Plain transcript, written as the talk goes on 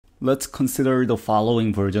let's consider the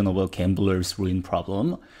following version of a gambler's ruin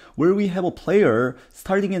problem, where we have a player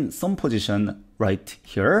starting in some position right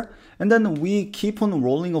here, and then we keep on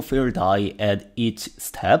rolling a fair die at each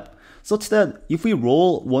step, such that if we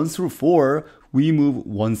roll 1 through 4, we move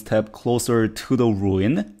one step closer to the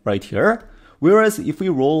ruin right here. Whereas if we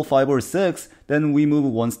roll 5 or 6, then we move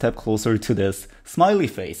one step closer to this smiley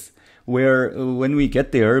face, where when we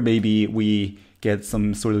get there, maybe we get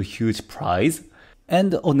some sort of huge prize.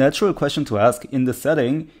 And a natural question to ask in this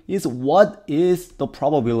setting is, what is the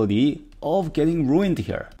probability of getting ruined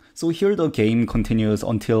here? So here the game continues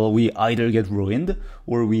until we either get ruined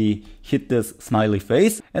or we hit this smiley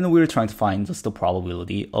face, and we're trying to find just the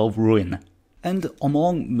probability of ruin. And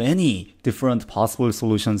among many different possible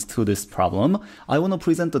solutions to this problem, I want to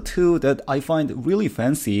present the two that I find really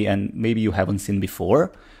fancy and maybe you haven't seen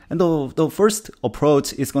before. And the first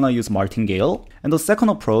approach is going to use Martingale, and the second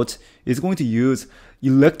approach is going to use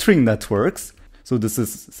electric networks. So this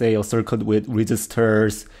is, say, a circuit with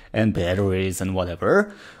resistors and batteries and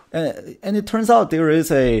whatever. And it turns out there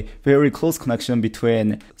is a very close connection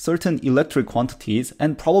between certain electric quantities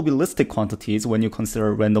and probabilistic quantities when you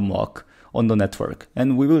consider random walk on the network.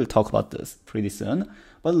 And we will talk about this pretty soon.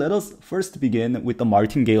 But let us first begin with the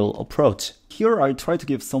Martingale approach. Here I try to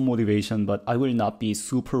give some motivation, but I will not be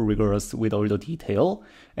super rigorous with all the detail.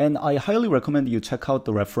 And I highly recommend you check out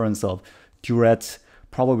the reference of Durrett's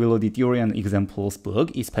Probability Theory and Examples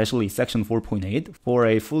book, especially section 4.8, for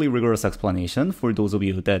a fully rigorous explanation for those of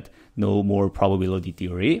you that know more probability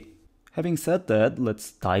theory. Having said that,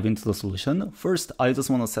 let's dive into the solution. First, I just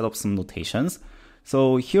want to set up some notations.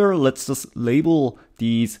 So here, let's just label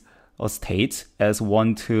these states as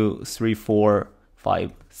 1, 2, 3, 4,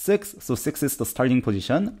 5, 6. So 6 is the starting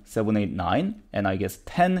position, 7, 8, 9, and I guess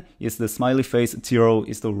 10 is the smiley face, 0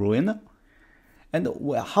 is the ruin. And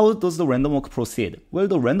how does the random walk proceed? Well,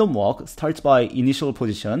 the random walk starts by initial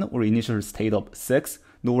position or initial state of 6,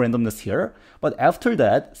 no randomness here. But after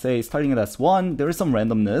that, say starting at S1, there is some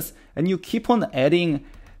randomness, and you keep on adding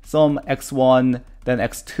some x1, then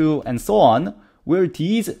x2, and so on, where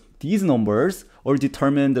these numbers are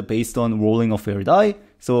determined based on rolling a fair die.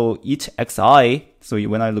 So each xi, so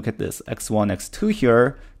when I look at this x1, x2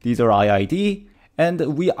 here, these are IID,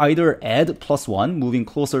 and we either add +1, moving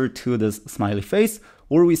closer to this smiley face,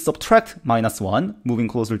 or we subtract -1, moving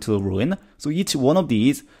closer to the ruin. So each one of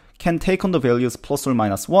these can take on the values plus or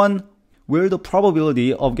 -1, where the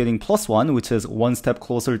probability of getting +1, which is one step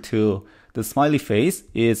closer to the smiley face,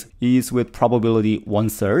 is with probability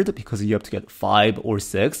 1/3, because you have to get 5 or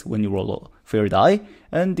 6 when you roll a fair die.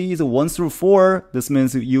 And these 1 through 4, this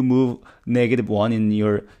means you move -1 in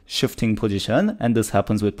your shifting position, and this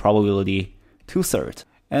happens with probability 2/3.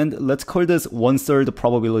 And let's call this 1/3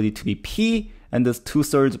 probability to be P, and this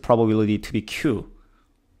 2/3 probability to be Q.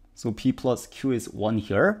 So P plus Q is 1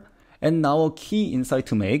 here. And now a key insight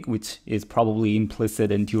to make, which is probably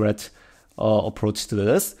implicit in Durrett's approach to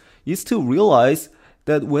this, is to realize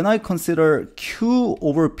that when I consider Q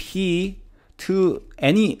over P to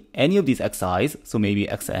any of these xi's, so maybe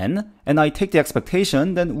xn, and I take the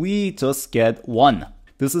expectation, then we just get 1.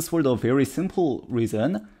 This is for the very simple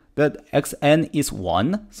reason that xn is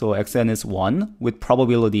 1, so xn is 1 with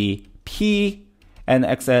probability P, and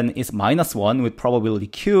xn is -1 with probability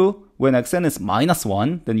Q. When xn is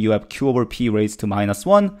 -1, then you have Q over P raised to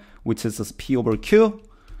 -1, which is just P over Q,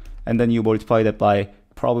 and then you multiply that by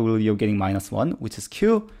probability of getting -1, which is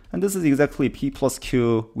Q, and this is exactly P plus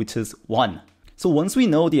Q, which is 1. So once we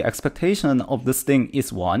know the expectation of this thing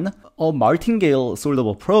is 1, a Martingale sort of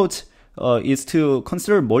approach is to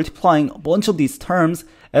consider multiplying a bunch of these terms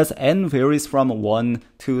as n varies from 1,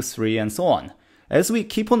 2, 3, and so on. As we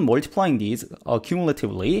keep on multiplying these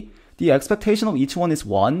cumulatively, the expectation of each one is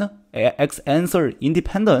 1, xn's are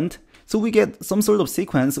independent, so we get some sort of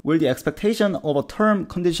sequence where the expectation of a term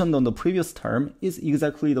conditioned on the previous term is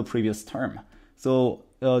exactly the previous term. So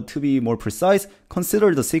to be more precise,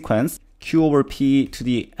 consider the sequence Q over P to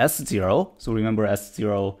the S0. So remember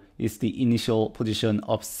S0 is the initial position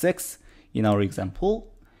of 6 in our example.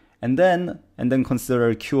 And then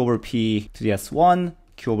consider Q over P to the S1,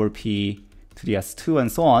 Q over P to the S2,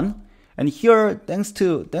 and so on. And here, thanks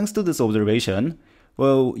to this observation,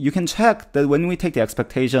 well, you can check that when we take the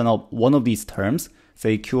expectation of one of these terms,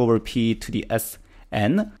 say Q over P to the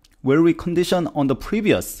Sn, where we condition on the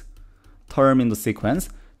previous term in the sequence,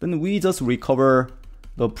 then we just recover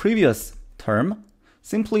the previous term,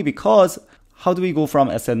 simply because how do we go from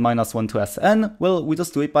Sn minus 1 to Sn? Well, we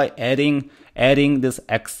just do it by adding this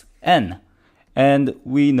Xn. And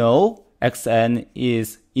we know xn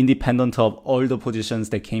is independent of all the positions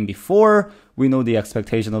that came before. We know the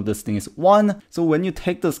expectation of this thing is 1. So when you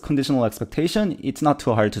take this conditional expectation, it's not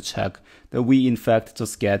too hard to check that we in fact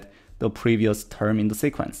just get the previous term in the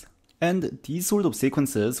sequence. And these sort of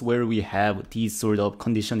sequences where we have these sort of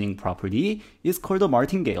conditioning property is called a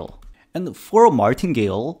martingale. And for a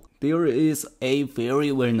martingale, there is a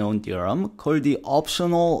very well-known theorem called the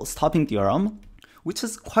optional stopping theorem, which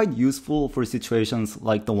is quite useful for situations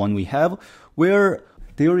like the one we have, where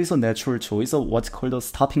there is a natural choice of what's called a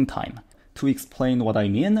stopping time. To explain what I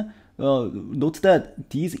mean, note that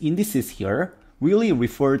these indices here really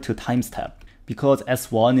refer to time step, because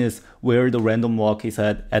S1 is where the random walk is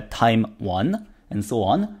at time 1, and so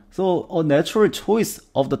on. So a natural choice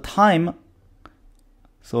of the time,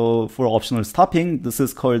 so for optional stopping, this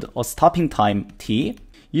is called a stopping time t,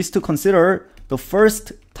 is to consider the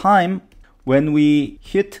first time when we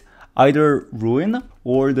hit either ruin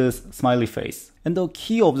or this smiley face. And the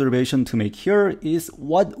key observation to make here is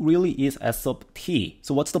what really is s sub t.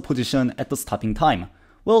 So what's the position at the stopping time?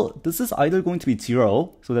 Well, this is either going to be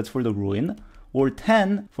 0, so that's for the ruin, or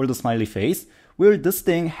 10 for the smiley face, where this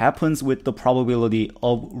thing happens with the probability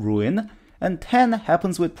of ruin, and 10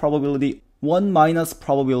 happens with probability 1 minus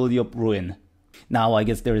probability of ruin. Now, I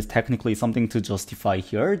guess there is technically something to justify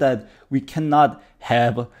here that we cannot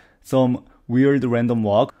have some weird random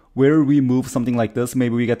walk where we move something like this.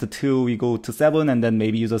 Maybe we get to 2, we go to 7, and then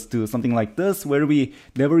maybe you just do something like this where we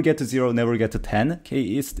never get to 0, never get to 10. Okay,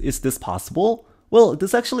 is this possible? Well,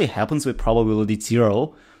 this actually happens with probability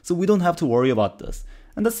 0, so we don't have to worry about this.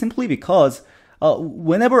 And that's simply because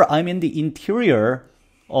whenever I'm in the interior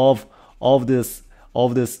of this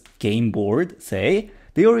game board, say,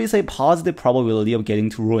 there is a positive probability of getting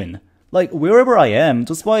to ruin. Like wherever I am,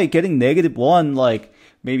 just by getting -1, like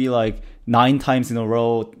maybe like 9 times in a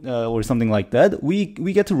row or something like that, we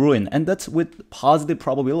get to ruin, and that's with positive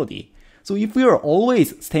probability. So if we are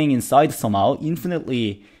always staying inside somehow,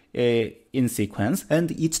 infinitely in sequence,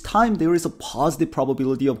 and each time there is a positive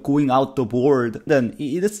probability of going out the board, then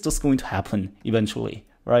it is just going to happen eventually,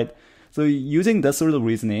 right? So using that sort of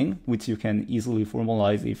reasoning, which you can easily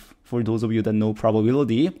formalize if for those of you that know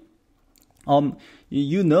probability,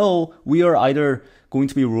 you know we are either going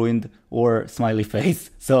to be ruined or smiley face.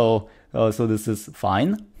 So this is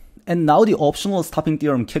fine. And now the optional stopping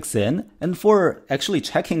theorem kicks in, and for actually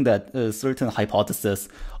checking that a certain hypothesis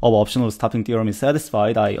of optional stopping theorem is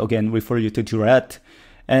satisfied, I again refer you to Durrett.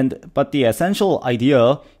 But the essential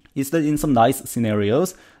idea is that in some nice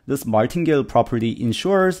scenarios, this Martingale property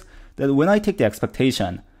ensures that when I take the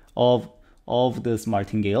expectation of this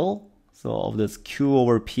Martingale, so of this Q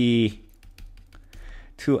over P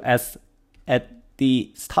to S at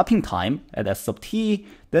the stopping time at S sub t,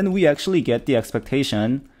 then we actually get the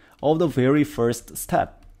expectation of the very first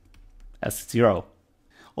step, S0.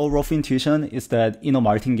 A rough intuition is that in a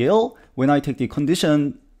Martingale, when I take the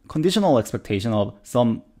conditional expectation of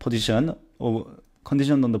some position or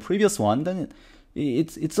conditioned on the previous one, then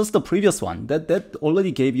it's just the previous one. That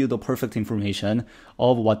already gave you the perfect information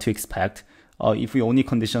of what to expect if we only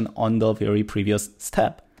condition on the very previous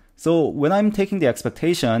step. So when I'm taking the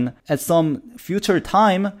expectation at some future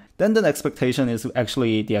time, then the expectation is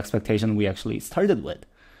actually the expectation we actually started with.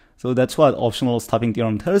 So that's what optional stopping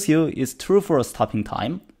theorem tells you is true for a stopping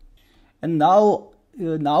time. And now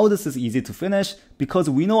this is easy to finish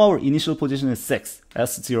because we know our initial position is 6.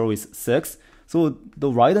 S0 is 6. So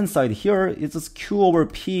the right hand side here is just Q over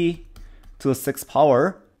P to the 6th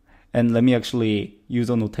power. And let me actually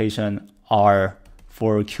use a notation R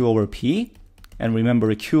for Q over P. And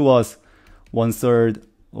remember, Q was 1/3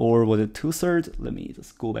 or was it 2/3? Let me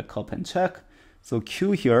just go back up and check. So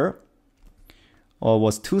Q here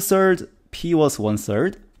was 2/3, P was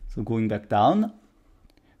 1/3. So going back down.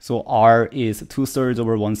 So R is 2/3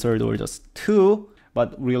 over 1/3 or just 2.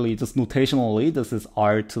 But really just notationally, this is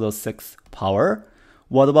R to the 6th power.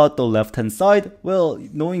 What about the left hand side? Well,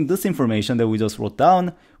 knowing this information that we just wrote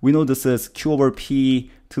down, we know this is Q over P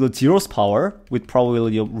to the 0th power with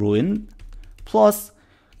probability of ruin, plus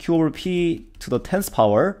Q over P to the 10th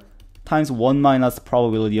power times 1 minus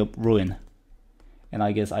probability of ruin. And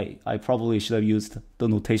I guess I probably should have used the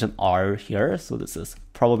notation R here. So this is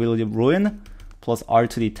probability of ruin plus R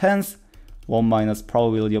to the 10th, 1 minus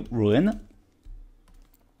probability of ruin.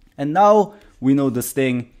 And now we know this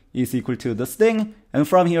thing is equal to this thing. And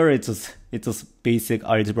from here, it's just basic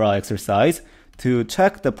algebra exercise to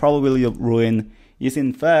check the probability of ruin is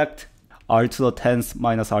in fact R to the 10th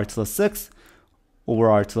minus R to the 6th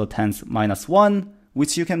over R to the 10th minus 1,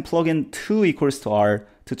 which you can plug in 2 equals to R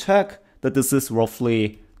to check that this is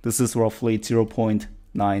roughly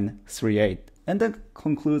 0.938. And that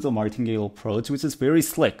concludes a Martingale approach, which is very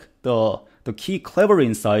slick. The key clever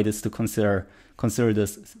insight is to consider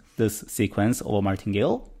this sequence of a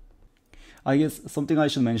Martingale. I guess something I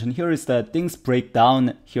should mention here is that things break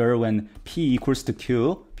down here when P equals to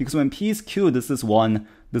Q, because when P is Q, this is 1,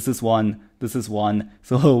 this is 1, this is 1.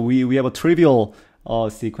 So we have a trivial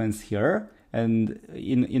sequence here. And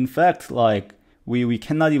in fact, like we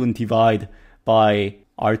cannot even divide by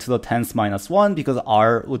r to the 10th minus 1 because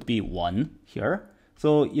r would be 1 here.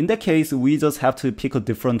 So in that case, we just have to pick a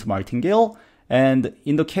different Martingale. And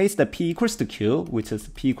in the case that P equals to Q, which is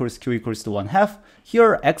P equals Q equals to 1/2,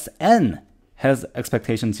 here xn has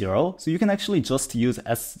expectation 0. So you can actually just use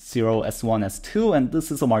S0, S1, S2, and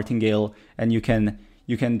this is a Martingale, and you can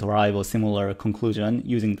derive a similar conclusion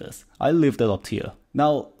using this. I leave that up to you.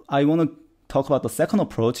 Now, I want to talk about the second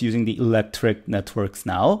approach using the electric networks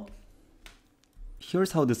now.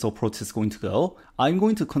 Here's how this approach is going to go. I'm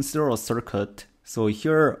going to consider a circuit. So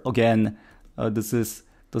here, again, this is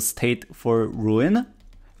the state for ruin.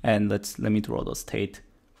 And let me draw the state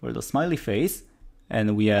for the smiley face.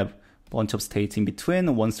 And we have bunch of states in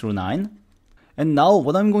between, 1 through 9. And now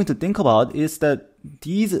what I'm going to think about is that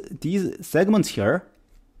these segments here,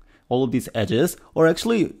 all of these edges, are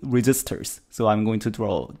actually resistors. So I'm going to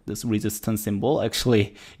draw this resistance symbol.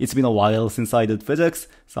 Actually, it's been a while since I did physics,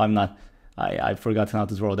 so I've forgotten how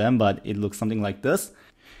to draw them, but it looks something like this.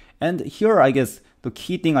 And here, I guess, the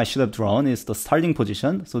key thing I should have drawn is the starting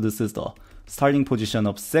position. So this is the starting position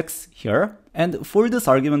of 6 here. And for this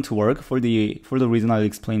argument to work, for the reason I'll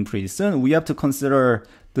explain pretty soon, we have to consider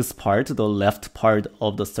this part, the left part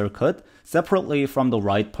of the circuit, separately from the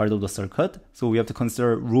right part of the circuit. So we have to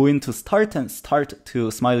consider ruin to start and start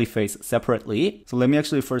to smiley face separately. So let me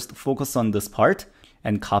actually first focus on this part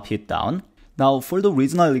and copy it down. Now, for the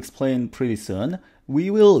reason I'll explain pretty soon, we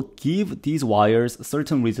will give these wires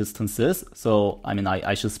certain resistances. So,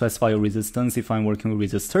 I should specify a resistance if I'm working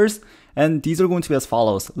with resistors. And these are going to be as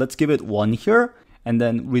follows. Let's give it 1 here, and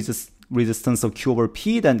then resistance of Q over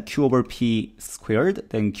P, then Q over P squared,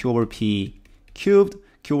 then Q over P cubed,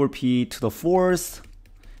 Q over P to the 4th,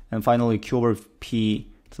 and finally Q over P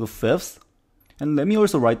to the 5th. And let me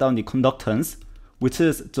also write down the conductance, which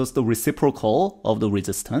is just the reciprocal of the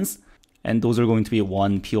resistance. And those are going to be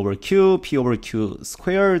 1 P over Q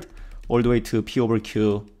squared, all the way to P over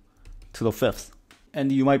Q to the 5th.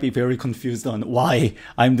 And you might be very confused on why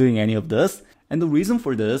I'm doing any of this. And the reason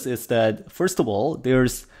for this is that, first of all,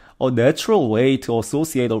 there's a natural way to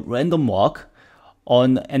associate a random walk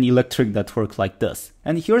on an electric network like this.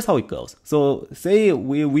 And here's how it goes. So say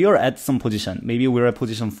we are at some position. Maybe we're at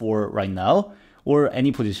position 4 right now, or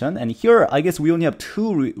any position. And here, I guess we only have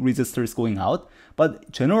 2 resistors going out.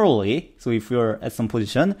 But generally, so if you're at some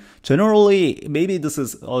position, generally, maybe this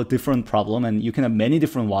is a different problem and you can have many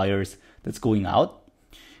different wires that's going out.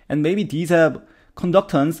 And maybe these have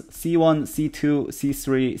conductance C1, C2,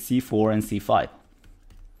 C3, C4, and C5.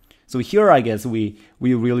 So here, I guess we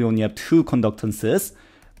really only have 2 conductances,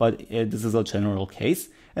 but this is a general case.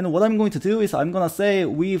 And what I'm going to do is I'm going to say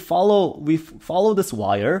we follow this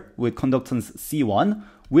wire with conductance C1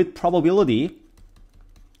 with probability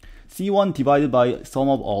C1 divided by sum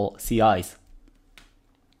of all Ci's.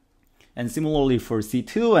 And similarly for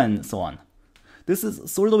C2 and so on. This is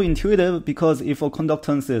sort of intuitive because if a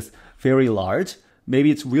conductance is very large, maybe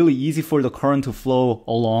it's really easy for the current to flow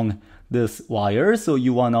along this wire. So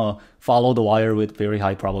you want to follow the wire with very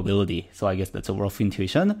high probability. So I guess that's a rough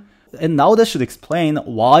intuition. And now that should explain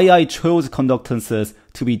why I chose conductances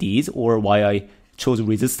to be these, or why I chose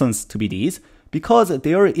resistance to be these. Because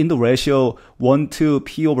they are in the ratio 1 to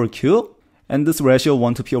P over Q, and this ratio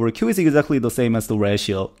 1 to P over Q is exactly the same as the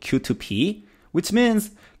ratio Q to P, which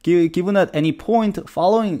means given at any point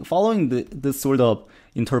following this sort of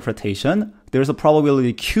interpretation, there's a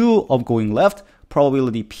probability Q of going left,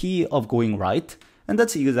 probability P of going right, and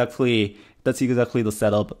that's exactly the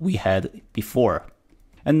setup we had before.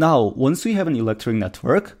 And now, once we have an electric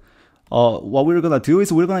network, what we're gonna do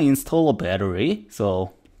is we're gonna install a battery.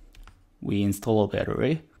 So we install a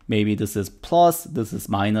battery. Maybe this is plus, this is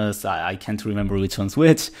minus. I can't remember which one's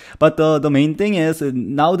which. But the main thing is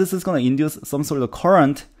now this is going to induce some sort of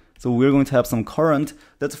current. So we're going to have some current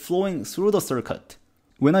that's flowing through the circuit.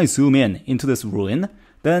 When I zoom in into this ruin,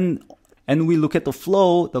 then and we look at the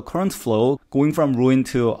flow, the current flow going from ruin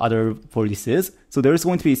to other vortices. So there's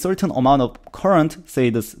going to be a certain amount of current,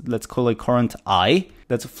 say this, let's call it current I,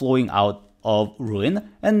 that's flowing out of ruin.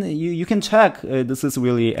 And you can check, this is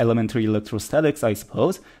really elementary electrostatics, I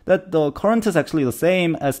suppose, that the current is actually the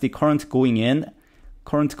same as the current going in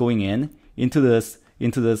into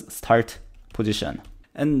this start position.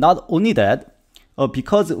 And not only that,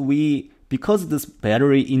 because we because this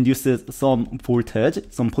battery induces some voltage,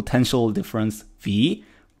 some potential difference V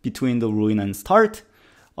between the ruin and start,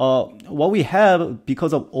 what we have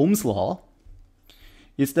because of Ohm's law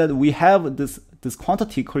is that we have this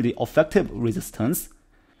quantity called the effective resistance,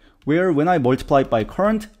 where when I multiply it by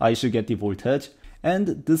current, I should get the voltage.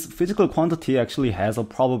 And this physical quantity actually has a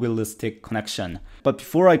probabilistic connection. But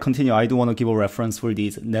before I continue, I do want to give a reference for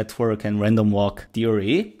this network and random walk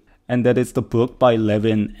theory. And that is the book by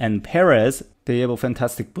Levin and Peres. They have a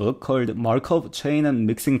fantastic book called Markov Chain and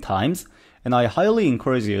Mixing Times. And I highly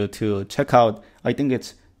encourage you to check out, I think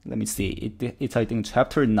it's, let me see, it's I think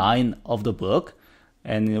chapter 9 of the book.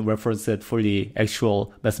 And reference it for the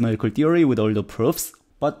actual mathematical theory with all the proofs.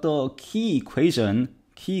 But the key equation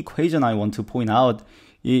I want to point out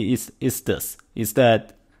is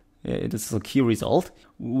that this is a key result.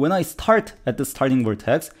 When I start at the starting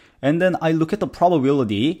vertex and then I look at the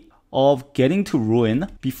probability of getting to ruin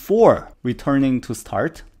before returning to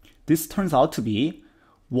start, this turns out to be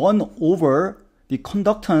 1 over the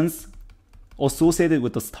conductance associated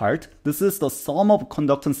with the start. This is the sum of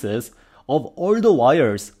conductances of all the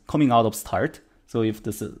wires coming out of start. So if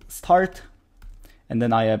this is start, and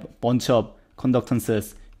then I have a bunch of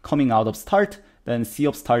conductances coming out of start, then C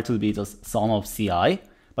of start will be just sum of Ci.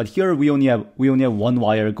 But here we only have one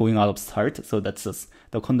wire going out of start, so that's just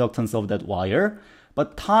the conductance of that wire.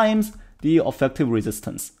 But times the effective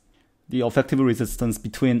resistance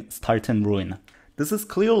between start and ruin. This is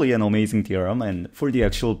clearly an amazing theorem, and for the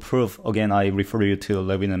actual proof, again, I refer you to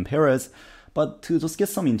Levin and Peres. But to just get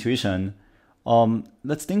some intuition,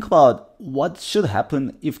 let's think about what should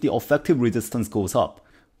happen if the effective resistance goes up.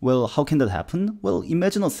 Well, how can that happen? Well,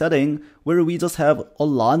 imagine a setting where we just have a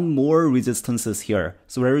lot more resistances here.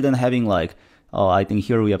 So rather than having like, I think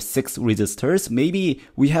here we have 6 resistors, maybe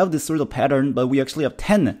we have this sort of pattern, but we actually have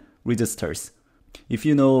 10 resistors. If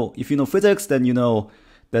you know physics, then you know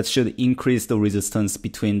that should increase the resistance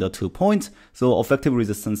between the 2 points. So effective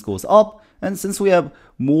resistance goes up. And since we have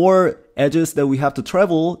more edges that we have to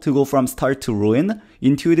travel to go from start to ruin,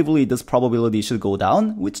 intuitively this probability should go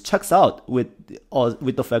down, which checks out with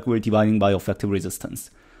the fact we're dividing by effective resistance.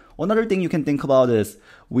 Another thing you can think about is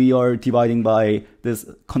we are dividing by this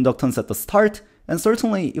conductance at the start, and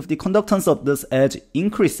certainly if the conductance of this edge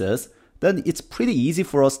increases, then it's pretty easy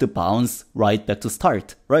for us to bounce right back to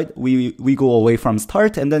start, right? We go away from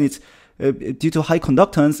start, and then it's due to high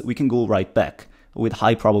conductance, we can go right back with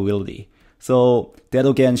high probability. So that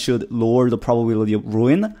again should lower the probability of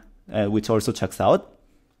ruin, which also checks out.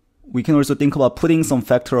 We can also think about putting some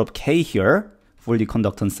factor of k here for the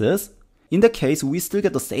conductances. In that case, we still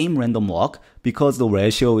get the same random walk because the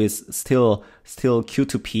ratio is still q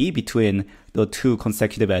to p between the 2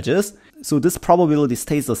 consecutive edges. So this probability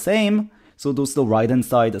stays the same. So does the right hand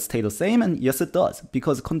side stay the same? And yes, it does,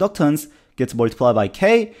 because conductance gets multiplied by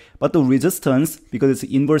k, but the resistance, because it's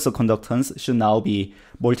the inverse of conductance, should now be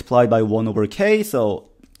multiplied by 1 over k. So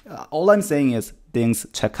all I'm saying is things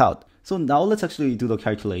check out. So now let's actually do the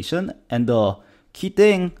calculation. And the key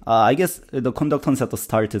thing, I guess the conductance at the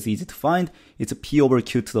start is easy to find. It's p over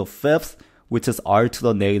q to the 5th, which is r to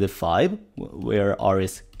the -5, where r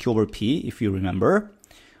is q over p, if you remember.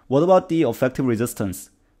 What about the effective resistance?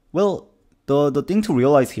 Well, the thing to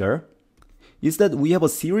realize here is that we have a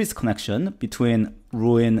series connection between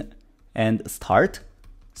ruin and start.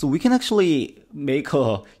 So we can actually make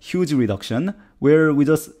a huge reduction where we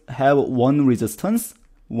just have one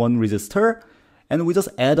resistor, and we just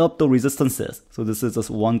add up the resistances. So this is just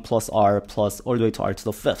 1 plus r plus all the way to r to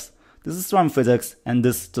the 5th. This is from physics, and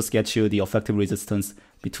this just gets you the effective resistance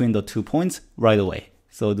between the 2 points right away.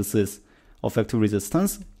 So this is effective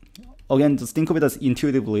resistance. Again, just think of it as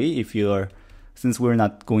intuitively, since we're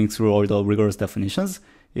not going through all the rigorous definitions,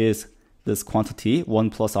 is this quantity 1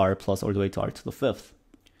 plus r plus all the way to r to the 5th.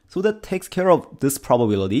 So that takes care of this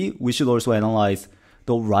probability. We should also analyze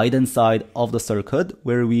the right hand side of the circuit,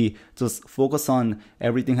 where we just focus on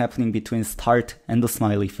everything happening between start and the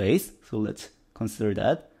smiley face. So let's consider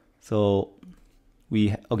that. So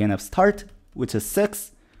we again have start, which is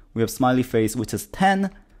 6. We have smiley face, which is 10.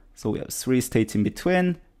 So we have 3 states in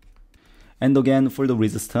between. And again, for the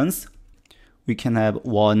resistance, we can have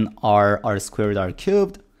 1 r squared, r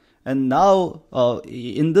cubed. And now,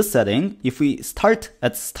 in this setting, if we start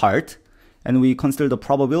at start, and we consider the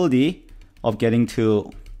probability of getting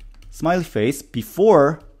to smiley face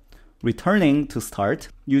before returning to start,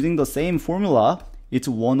 using the same formula, it's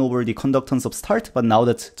 1 over the conductance of start, but now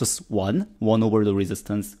that's just 1 over the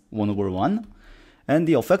resistance, 1 over 1. And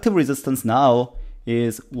the effective resistance now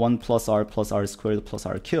is 1 plus r squared plus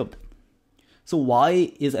r cubed. So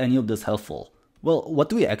why is any of this helpful? Well, what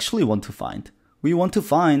do we actually want to find? we want to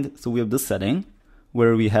find, so we have this setting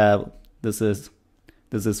where we have, this is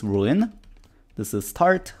ruin, this is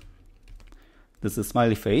start, this is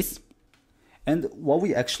smiley face. And what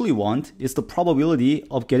we actually want is the probability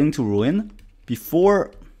of getting to ruin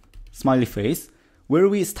before smiley face, where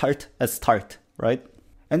we start as start, right?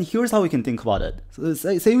 And here's how we can think about it. So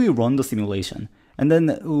say we run the simulation, and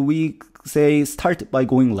then we say start by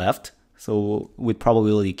going left, so with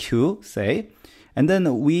probability Q, say, and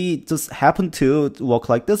then we just happen to walk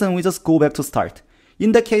like this, and we just go back to start.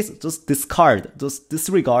 In that case, just disregard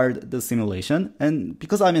the simulation, and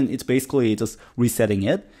because it's basically just resetting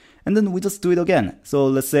it, and then we just do it again. So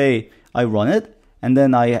let's say I run it, and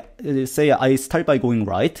then I say I start by going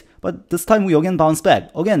right, but this time we again bounce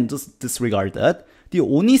back. Again, just disregard that. The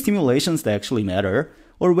only simulations that actually matter,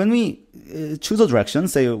 or when we choose a direction,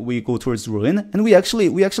 say we go towards ruin, and we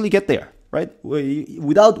actually get there, right?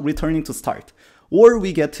 Without returning to start. Or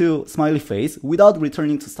we get to smiley face without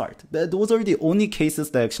returning to start. Those are the only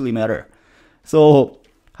cases that actually matter. So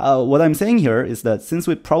what I'm saying here is that since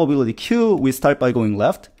with probability Q, we start by going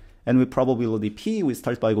left, and with probability P, we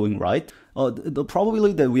start by going right, the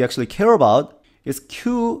probability that we actually care about is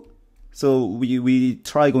Q. So we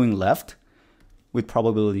try going left with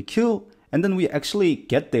probability Q, and then we actually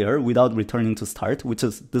get there without returning to start, which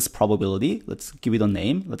is this probability. Let's give it a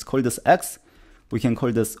name. Let's call this X. We can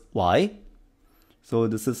call this Y. So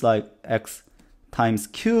this is like X times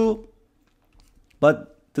Q,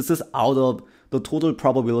 but this is out of the total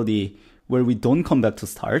probability where we don't come back to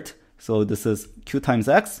start. So this is Q times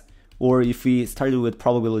X, or if we started with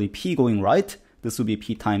probability P going right, this would be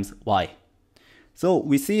P times Y. So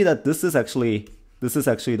we see that this is actually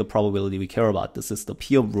the probability we care about. This is the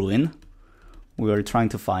P of ruin we are trying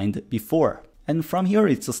to find before. And from here,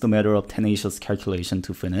 it's just a matter of tenacious calculation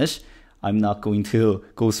to finish. I'm not going to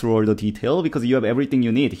go through all the detail because you have everything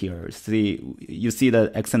you need here. You see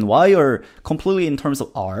that X and Y are completely in terms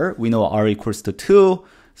of R. We know R equals to 2,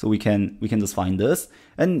 so we can just find this.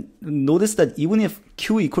 And notice that even if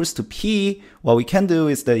Q equals to P, what we can do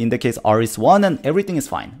is that in that case R is 1 and everything is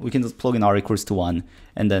fine. We can just plug in R equals to 1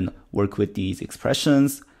 and then work with these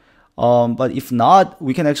expressions. But if not,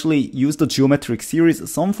 we can actually use the geometric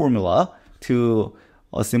series sum formula to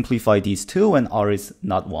simplify these two when R is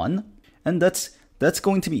not 1. And that's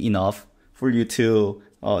going to be enough for you to,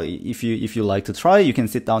 if you like to try, you can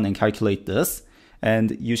sit down and calculate this.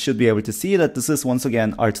 And you should be able to see that this is once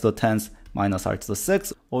again R to the 10th minus R to the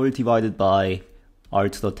 6th, all divided by R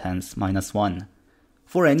to the 10th minus 1.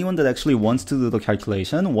 For anyone that actually wants to do the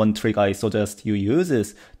calculation, one trick I suggest you use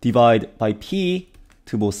is divide by P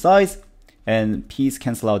to both sides, and P's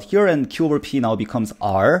cancel out here, and Q over P now becomes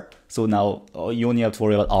R. So now you only have to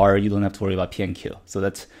worry about R, you don't have to worry about P and Q. So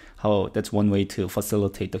that's one way to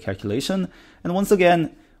facilitate the calculation. And once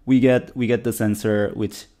again, we get this answer,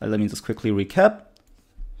 which let me just quickly recap,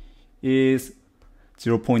 is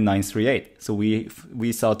 0.938. So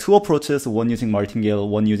we saw two approaches, one using Martingale,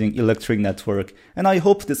 one using electric network. And I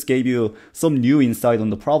hope this gave you some new insight on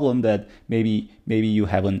the problem that maybe you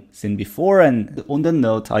haven't seen before. And on that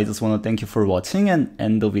note, I just want to thank you for watching and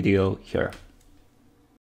end the video here.